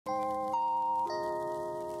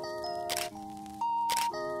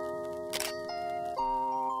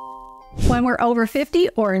When we're over 50,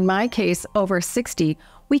 or in my case, over 60,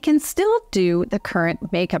 we can still do the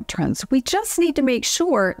current makeup trends. We just need to make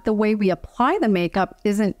sure the way we apply the makeup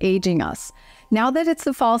isn't aging us. Now that it's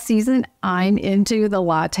the fall season, I'm into the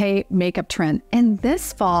Latte makeup trend. And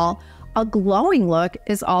this fall, a glowing look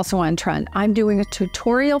is also on trend. I'm doing a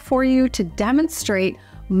tutorial for you to demonstrate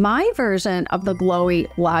my version of the glowy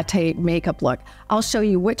Latte makeup look. I'll show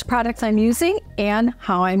you which products I'm using and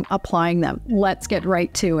how I'm applying them. Let's get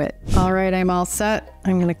right to it. All right, I'm all set.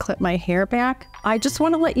 I'm gonna clip my hair back. I just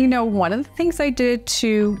wanna let you know one of the things I did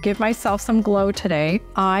to give myself some glow today.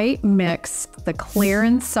 I mixed the Clear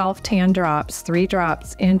and Self Tan drops, 3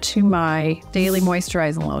 drops, into my daily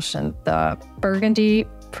moisturizing lotion. The Burgundy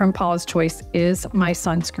from Paula's Choice is my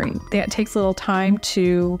sunscreen. That takes a little time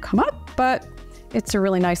to come up, but it's a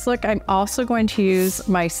really nice look. I'm also going to use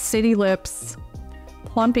my City Lips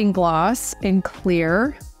Plumping Gloss in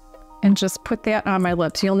Clear and just put that on my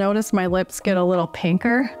lips. You'll notice my lips get a little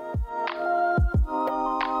pinker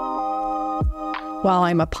while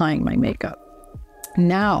I'm applying my makeup.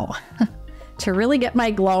 Now, to really get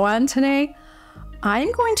my glow on today,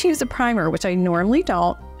 I'm going to use a primer, which I normally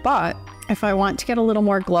don't, but if I want to get a little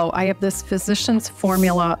more glow, I have this Physicians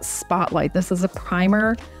Formula Spotlight. This is a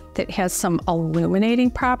primer that has some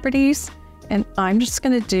illuminating properties, and I'm just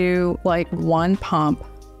gonna do like 1 pump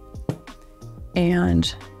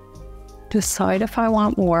and decide if I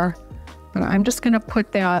want more, but I'm just gonna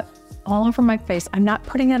put that all over my face. I'm not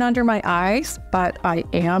putting it under my eyes, but I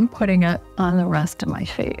am putting it on the rest of my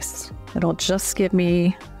face. It'll just give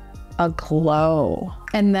me a glow.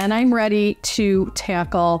 And then I'm ready to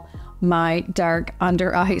tackle my dark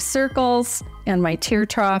under eye circles and my tear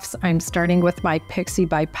troughs. I'm starting with my Pixie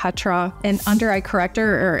by Petra, an under eye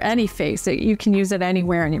corrector, or any face. You can use it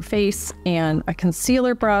anywhere on your face, and a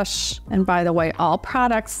concealer brush. And by the way, all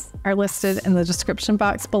products are listed in the description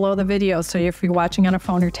box below the video. So if you're watching on a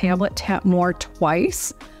phone or tablet, tap more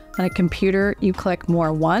twice. On a computer, you click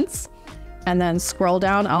more once. And then scroll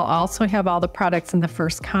down. I'll also have all the products in the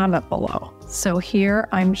first comment below. So here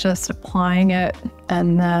I'm just applying it,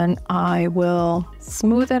 and then I will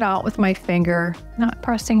smooth it out with my finger, not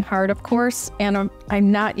pressing hard, of course. And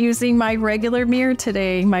I'm not using my regular mirror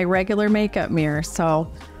today, my regular makeup mirror.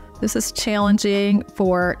 So this is challenging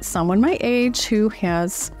for someone my age who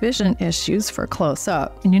has vision issues for close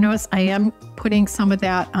up. And you notice I am putting some of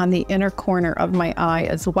that on the inner corner of my eye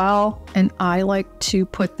as well. And I like to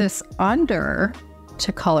put this under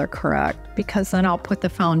to color correct, because then I'll put the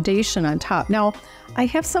foundation on top. Now, I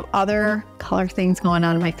have some other color things going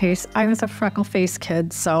on in my face. I was a freckle-faced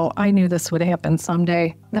kid, so I knew this would happen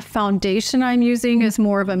someday. The foundation I'm using is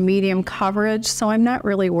more of a medium coverage, so I'm not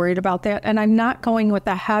really worried about that. And I'm not going with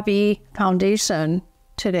a heavy foundation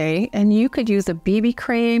today. And you could use a BB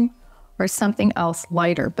cream or something else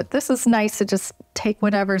lighter, but this is nice to just take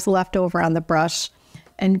whatever's left over on the brush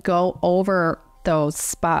and go over those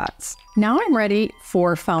spots. Now I'm ready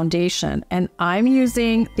for foundation, and I'm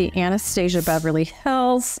using the Anastasia Beverly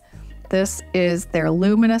Hills. This is their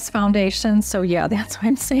luminous foundation. So yeah, that's why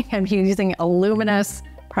I'm saying I'm using a luminous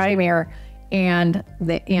primer and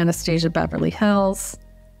the Anastasia Beverly Hills.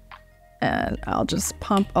 And I'll just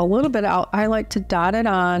pump a little bit out. I like to dot it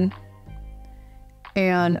on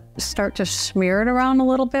and start to smear it around a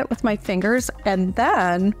little bit with my fingers. And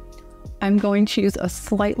then I'm going to use a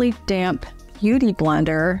slightly damp beauty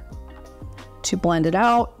blender to blend it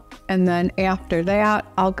out. And then after that,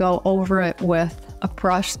 I'll go over it with a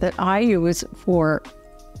brush that I use for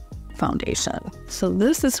foundation. So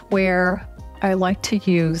this is where I like to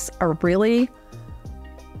use a really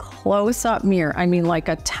close-up mirror. I mean, like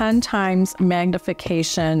a 10 times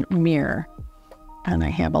magnification mirror. And I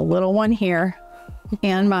have a little one here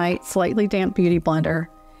and my slightly damp beauty blender,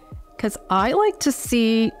 because I like to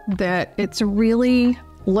see that it's really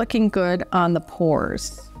looking good on the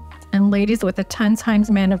pores. And ladies, with a 10 times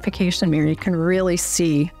magnification mirror, you can really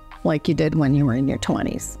see like you did when you were in your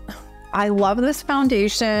 20s. I love this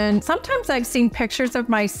foundation. Sometimes I've seen pictures of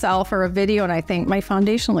myself or a video and I think my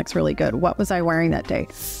foundation looks really good. What was I wearing that day?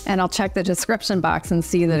 And I'll check the description box and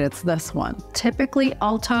see that it's this one. Typically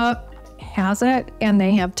Ulta has it, and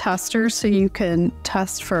they have testers so you can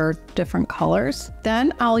test for different colors.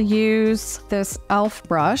 Then I'll use this e.l.f.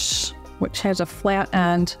 brush, which has a flat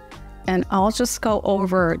end, and I'll just go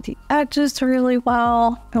over the edges really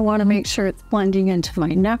well. I want to make sure it's blending into my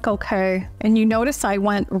neck okay. And you notice I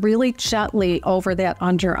went really gently over that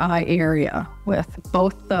under eye area with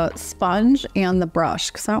both the sponge and the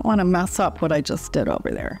brush, because I don't want to mess up what I just did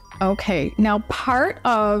over there. Okay, now part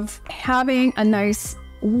of having a nice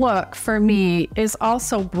look for me is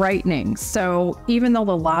also brightening. So even though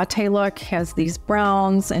the Latte look has these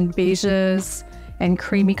browns and beiges and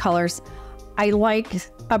creamy colors, I like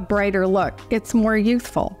a brighter look. It's more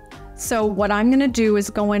youthful. So what I'm gonna do is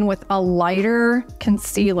go in with a lighter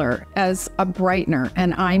concealer as a brightener,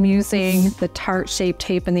 and I'm using the Tarte Shape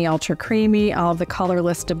Tape in the Ultra Creamy. I'll have the color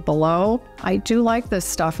listed below. I do like this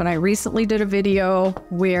stuff, and I recently did a video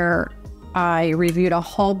where I reviewed a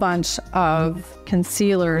whole bunch of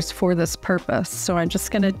concealers for this purpose. So I'm just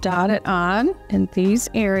gonna dot it on in these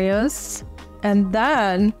areas, and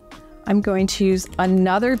then I'm going to use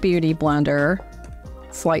another beauty blender,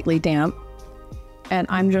 slightly damp, and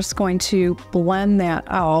I'm just going to blend that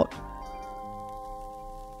out.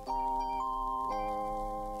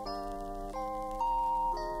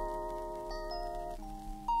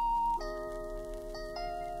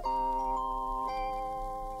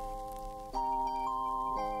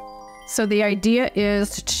 So the idea is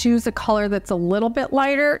to choose a color that's a little bit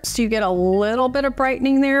lighter so you get a little bit of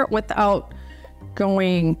brightening there without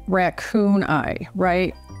going raccoon eye,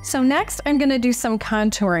 right? So next I'm gonna do some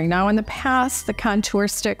contouring. Now in the past, the contour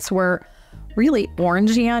sticks were really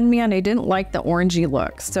orangey on me and I didn't like the orangey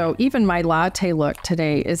look. So even my Latte look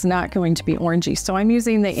today is not going to be orangey. So I'm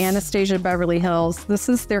using the Anastasia Beverly Hills. This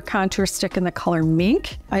is their contour stick in the color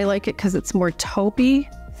Mink. I like it because it's more taupey.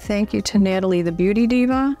 Thank you to Natalie, the beauty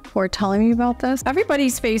diva, for telling me about this.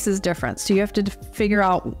 Everybody's face is different, so you have to figure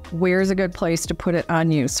out where's a good place to put it on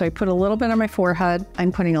you. So I put a little bit on my forehead.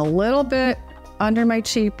 I'm putting a little bit under my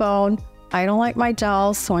cheekbone. I don't like my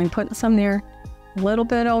jowls, so I'm putting some there. A little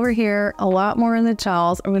bit over here, a lot more in the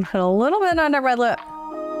jowls. I'm gonna put a little bit under my lip.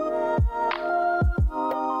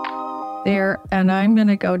 There, and I'm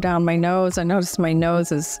gonna go down my nose. I notice my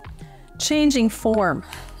nose is changing form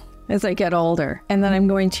as I get older. And then I'm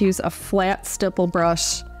going to use a flat stipple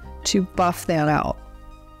brush to buff that out.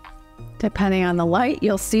 Depending on the light,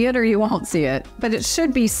 you'll see it or you won't see it, but it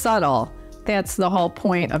should be subtle. That's the whole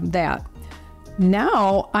point of that.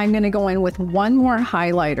 Now I'm gonna go in with one more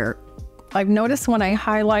highlighter. I've noticed when I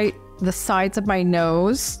highlight the sides of my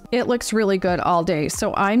nose, it looks really good all day.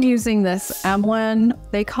 So I'm using this Emlyn,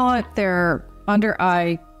 they call it their under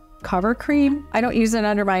eye cover cream. I don't use it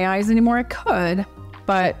under my eyes anymore. I could,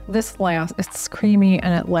 but this lasts, it's creamy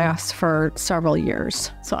and it lasts for several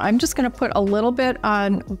years. So I'm just gonna put a little bit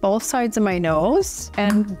on both sides of my nose,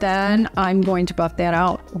 and then I'm going to buff that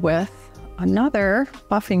out with another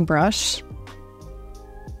buffing brush.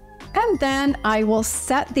 And then I will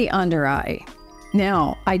set the under eye.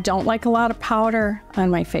 Now, I don't like a lot of powder on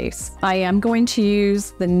my face. I am going to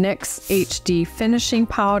use the NYX HD finishing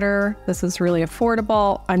powder. This is really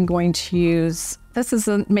affordable. I'm going to use, this is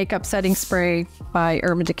a makeup setting spray by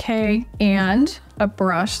Urban Decay, and a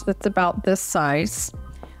brush that's about this size.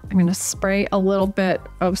 I'm gonna spray a little bit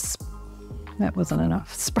of, that wasn't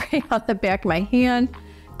enough, spray on the back of my hand,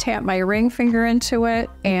 tap my ring finger into it,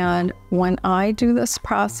 and when I do this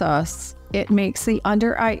process, it makes the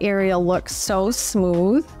under eye area look so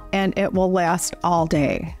smooth, and it will last all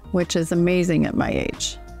day, which is amazing at my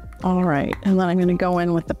age. All right, and then I'm gonna go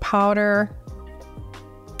in with the powder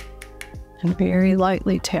and very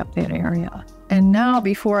lightly tap that area. And now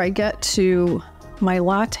before I get to my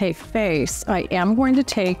Latte face, I am going to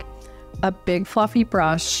take a big fluffy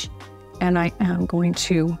brush and I am going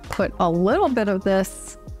to put a little bit of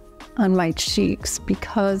this on my cheeks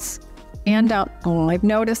because, and down, oh, I've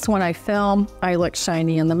noticed when I film, I look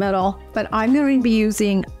shiny in the middle, but I'm going to be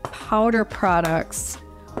using powder products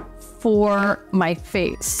for my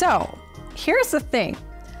face. So here's the thing.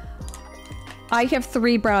 I have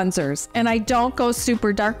 3 bronzers and I don't go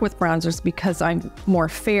super dark with bronzers because I'm more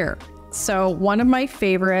fair. So one of my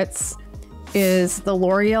favorites is the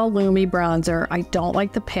L'Oreal Lumi bronzer. I don't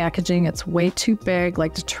like the packaging. It's way too big,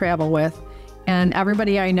 like to travel with. And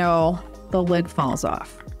everybody I know, the lid falls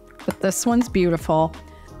off. But this one's beautiful.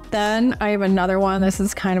 Then I have another one. This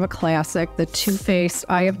is kind of a classic, the Too Faced.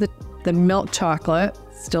 I have the milk chocolate.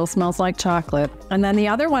 Still smells like chocolate. And then the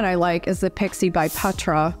other one I like is the Pixie by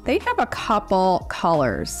Petra. They have a couple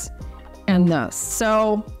colors in this.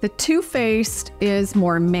 So the Too Faced is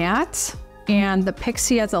more matte and the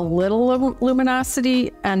Pixie has a little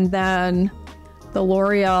luminosity, and then the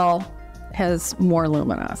L'Oreal has more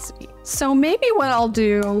luminosity. So maybe what I'll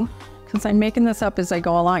do, because I'm making this up as I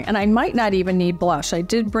go along, and I might not even need blush. I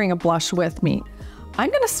did bring a blush with me. I'm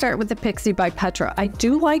gonna start with the Pixie by Petra. I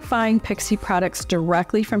do like buying Pixie products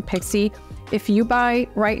directly from Pixie. If you buy,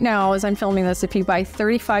 right now as I'm filming this, if you buy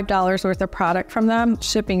 $35 worth of product from them,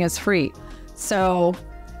 shipping is free. So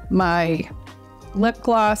my lip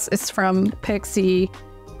gloss is from Pixie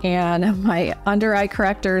and my under eye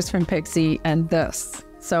corrector is from Pixie, and this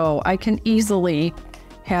So I can easily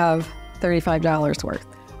have $35 worth.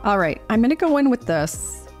 All right, I'm gonna go in with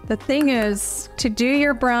this. The thing is to do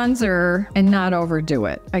your bronzer and not overdo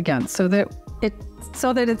it again, so that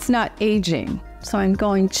it's not aging. So I'm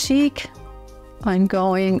going cheek, I'm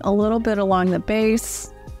going a little bit along the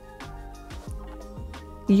base.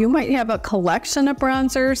 You might have a collection of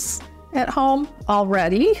bronzers at home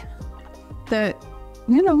already that,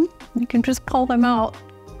 you know, you can just pull them out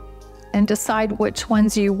and decide which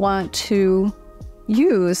ones you want to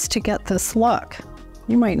use to get this look.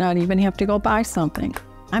 You might not even have to go buy something.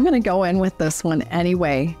 I'm gonna go in with this one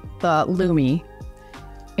anyway, the LUMO,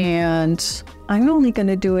 and I'm only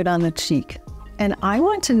gonna do it on the cheek. And I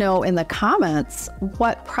want to know in the comments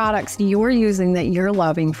what products you're using that you're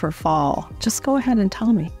loving for fall. Just go ahead and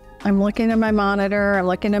tell me. I'm looking at my monitor, I'm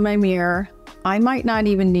looking at my mirror. I might not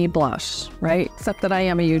even need blush, right? Except that I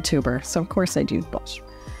am a YouTuber, so of course I do blush.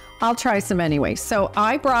 I'll try some anyway. So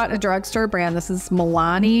I brought a drugstore brand. This is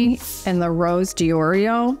Milani and the Rose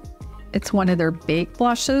D'Orio. It's one of their baked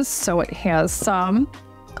blushes, so it has some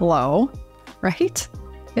glow, right?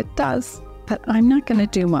 It does, but I'm not gonna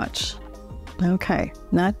do much. Okay,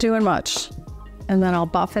 not doing much. And then I'll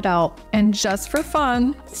buff it out. And just for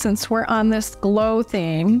fun, since we're on this glow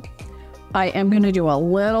theme, I am gonna do a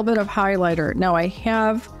little bit of highlighter. Now I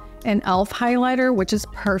have an e.l.f. highlighter, which is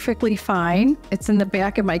perfectly fine. It's in the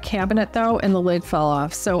back of my cabinet though, and the lid fell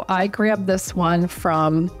off. So I grabbed this one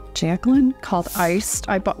from Jacqueline called Iced.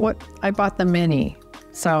 I bought the mini.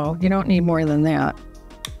 So you don't need more than that.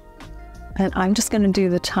 And I'm just gonna do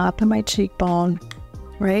the top of my cheekbone,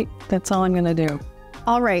 right? That's all I'm gonna do.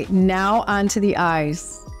 All right, now onto the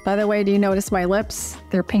eyes. By the way, do you notice my lips?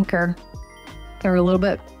 They're pinker. They're a little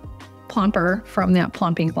bit plumper from that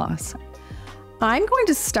plumping gloss. I'm going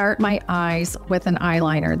to start my eyes with an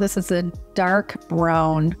eyeliner. This is a dark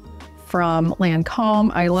brown from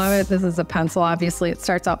Lancome. I love it. This is a pencil, obviously. It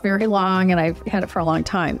starts out very long and I've had it for a long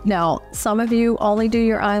time. Now, some of you only do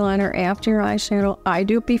your eyeliner after your eyeshadow. I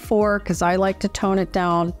do it before because I like to tone it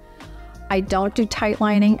down. I don't do tight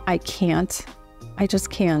lining. I can't. I just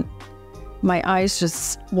can't. My eyes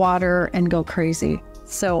just water and go crazy.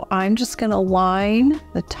 So I'm just gonna line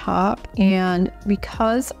the top, and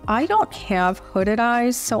because I don't have hooded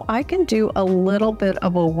eyes, so I can do a little bit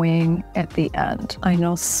of a wing at the end. I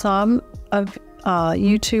know some of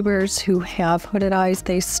YouTubers who have hooded eyes,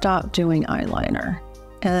 they stop doing eyeliner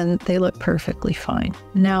and they look perfectly fine.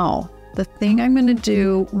 Now, the thing I'm gonna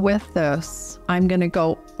do with this, I'm gonna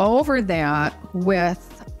go over that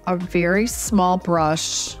with a very small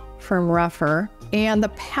brush from Rougher. And the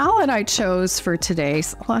palette I chose for today,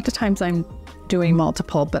 a lot of times I'm doing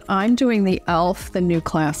multiple, but I'm doing the e.l.f. the New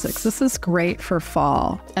Classics. This is great for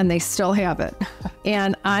fall, and they still have it.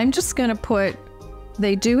 And I'm just gonna put,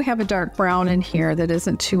 they do have a dark brown in here that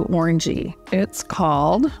isn't too orangey. It's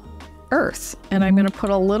called Earth. And I'm gonna put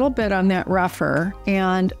a little bit on that Rougher,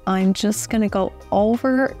 and I'm just gonna go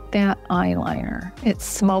over that eyeliner. It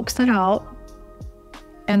smokes it out.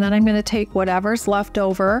 And then I'm going to take whatever's left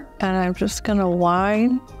over and I'm just going to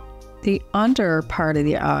line the under part of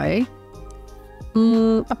the eye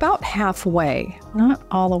about halfway, not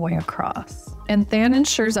all the way across. And that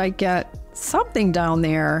ensures I get something down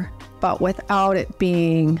there, but without it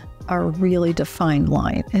being a really defined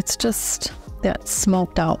line. It's just that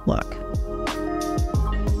smoked out look.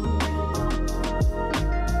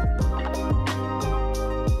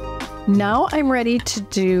 Now I'm ready to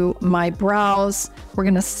do my brows. We're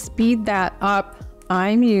gonna speed that up.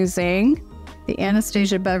 I'm using the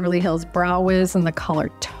Anastasia Beverly Hills Brow Wiz in the color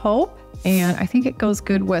Taupe. And I think it goes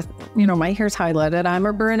good with, you know, my hair's highlighted. I'm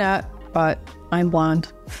a brunette, but I'm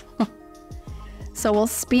blonde. So we'll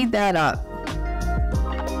speed that up.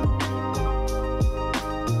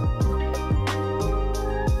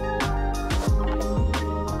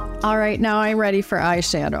 All right, now I'm ready for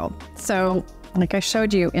eyeshadow. So, like I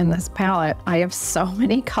showed you in this palette, I have so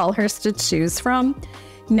many colors to choose from.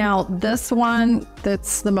 Now, this one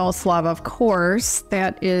that's the most love, of course,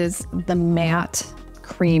 that is the matte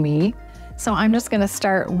creamy. So I'm just gonna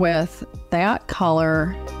start with that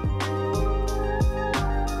color.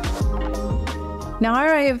 Now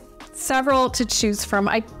I have several to choose from.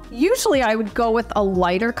 Usually I would go with a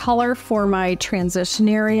lighter color for my transition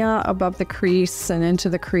area above the crease and into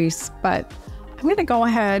the crease, but I'm gonna go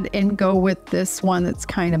ahead and go with this one that's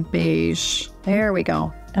kind of beige. There we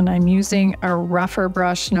go. And I'm using a Rougher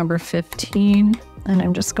brush number 15, and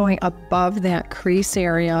I'm just going above that crease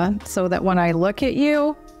area so that when I look at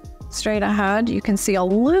you straight ahead, you can see a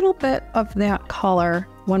little bit of that color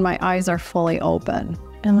when my eyes are fully open.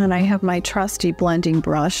 And then I have my trusty blending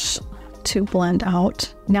brush to blend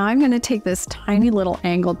out. Now I'm going to take this tiny little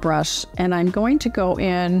angled brush and I'm going to go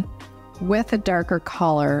in with a darker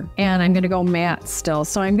color, and I'm going to go matte still.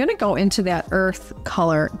 So I'm going to go into that earth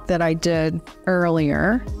color that I did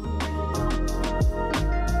earlier.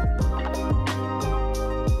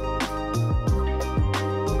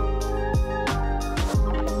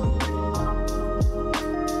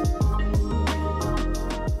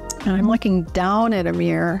 And I'm looking down at a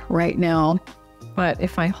mirror right now, but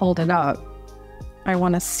if I hold it up, I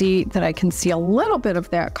want to see that I can see a little bit of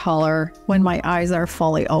that color when my eyes are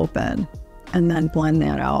fully open, and then blend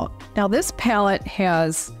that out. Now this palette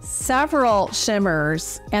has several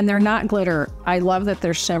shimmers, and they're not glitter. I love that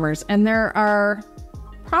they're shimmers, and there are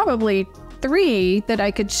probably 3 that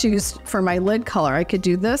I could choose for my lid color. I could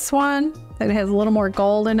do this one that has a little more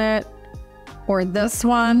gold in it, or this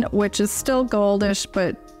one, which is still goldish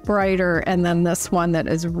but brighter, and then this one that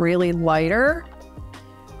is really lighter.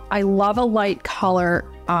 I love a light color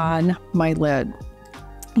on my lid.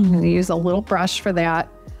 I'm going to use a little brush for that.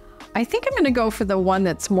 I think I'm going to go for the one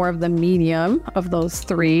that's more of the medium of those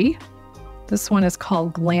 3. This one is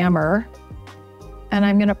called Glamour. And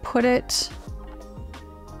I'm going to put it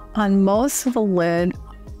on most of the lid,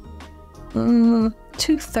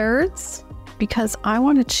 2/3, because I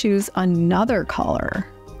want to choose another color,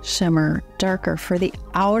 shimmer, darker, for the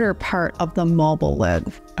outer part of the mobile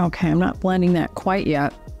lid. Okay, I'm not blending that quite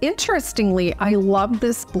yet. Interestingly, I love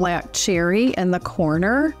this black cherry in the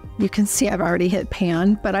corner. You can see I've already hit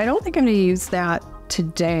pan, but I don't think I'm going to use that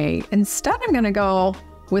today. Instead, I'm going to go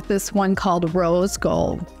with this one called Rose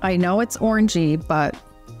Gold. I know it's orangey, but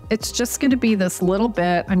it's just going to be this little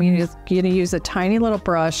bit. I'm going to use a tiny little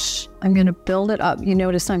brush. I'm going to build it up. You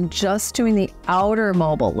notice I'm just doing the outer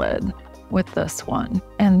mobile lid with this one.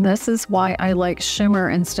 And this is why I like shimmer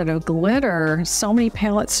instead of glitter. So many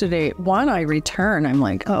palettes today, one I return, I'm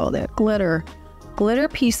like, oh, that glitter. Glitter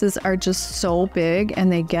pieces are just so big and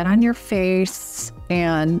they get on your face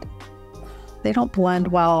and they don't blend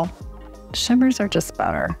well. Shimmers are just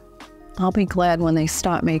better. I'll be glad when they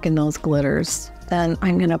stop making those glitters. Then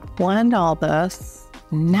I'm gonna blend all this.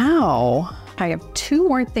 Now I have 2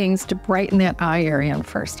 more things to brighten that eye area. And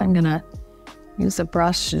first I'm gonna use a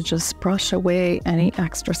brush to just brush away any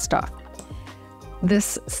extra stuff.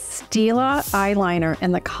 This Stila eyeliner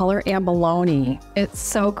in the color Abalone, it's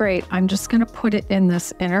so great. I'm just gonna put it in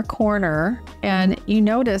this inner corner, and you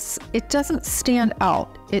notice it doesn't stand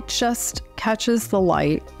out. It just catches the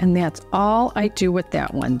light, and that's all I do with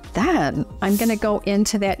that one. Then I'm gonna go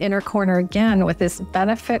into that inner corner again with this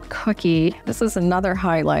Benefit Cookie. This is another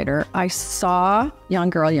highlighter. I saw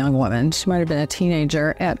young woman, she might've been a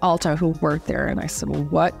teenager at Ulta who worked there, and I said, well,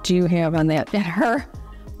 what do you have on that? In her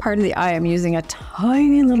part of the eye, I'm using a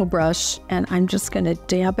tiny little brush, and I'm just gonna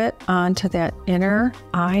dab it onto that inner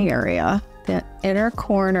eye area, that inner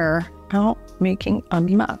corner, out, making a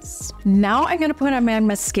mess. Now I'm gonna put on my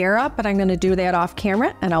mascara, but I'm gonna do that off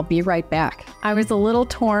camera, and I'll be right back. I was a little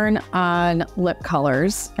torn on lip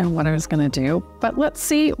colors and what I was gonna do, but let's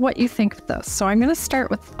see what you think of this. So I'm gonna start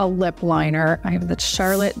with a lip liner. I have the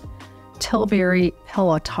Charlotte Tilbury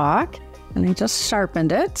Pillow Talk, and I just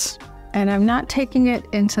sharpened it. And I'm not taking it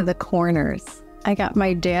into the corners. I got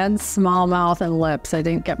my dad's small mouth and lips. I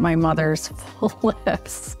didn't get my mother's full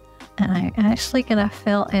lips. And I'm actually gonna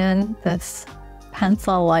fill in this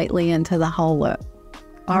pencil lightly into the whole lip.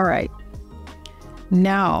 All right.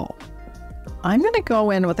 Now, I'm gonna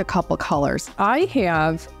go in with a couple colors. I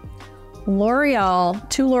have L'Oreal,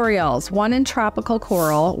 2 L'Oreals, one in Tropical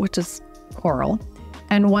Coral, which is coral,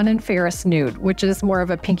 and one in Ferris Nude, which is more of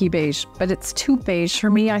a pinky beige, but it's too beige for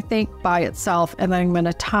me, I think, by itself. And then I'm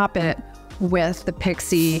gonna top it with the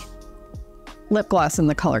Pixie lip gloss in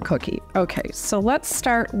the color Cookie. Okay, so let's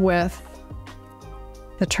start with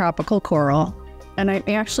the Tropical Coral. And I'm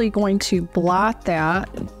actually going to blot that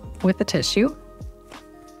with a tissue.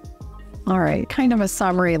 All right, kind of a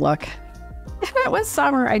summery look. If it was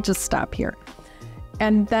summer, I'd just stop here.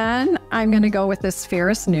 And then I'm gonna go with this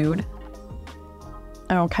Ferris Nude.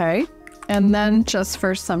 Okay, and then just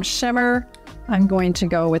for some shimmer, I'm going to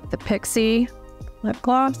go with the Pixie lip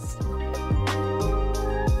gloss.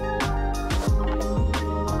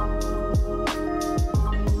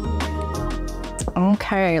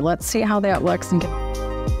 Okay, let's see how that looks.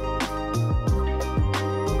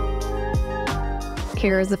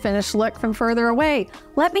 Here's the finished look from further away.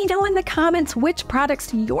 Let me know in the comments which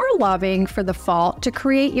products you're loving for the fall to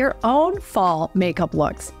create your own fall makeup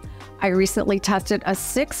looks. I recently tested a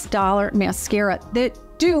 $6 mascara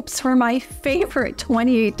that dupes for my favorite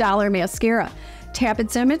 $28 mascara. Tap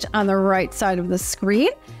its image on the right side of the screen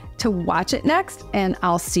to watch it next, and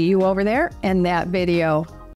I'll see you over there in that video.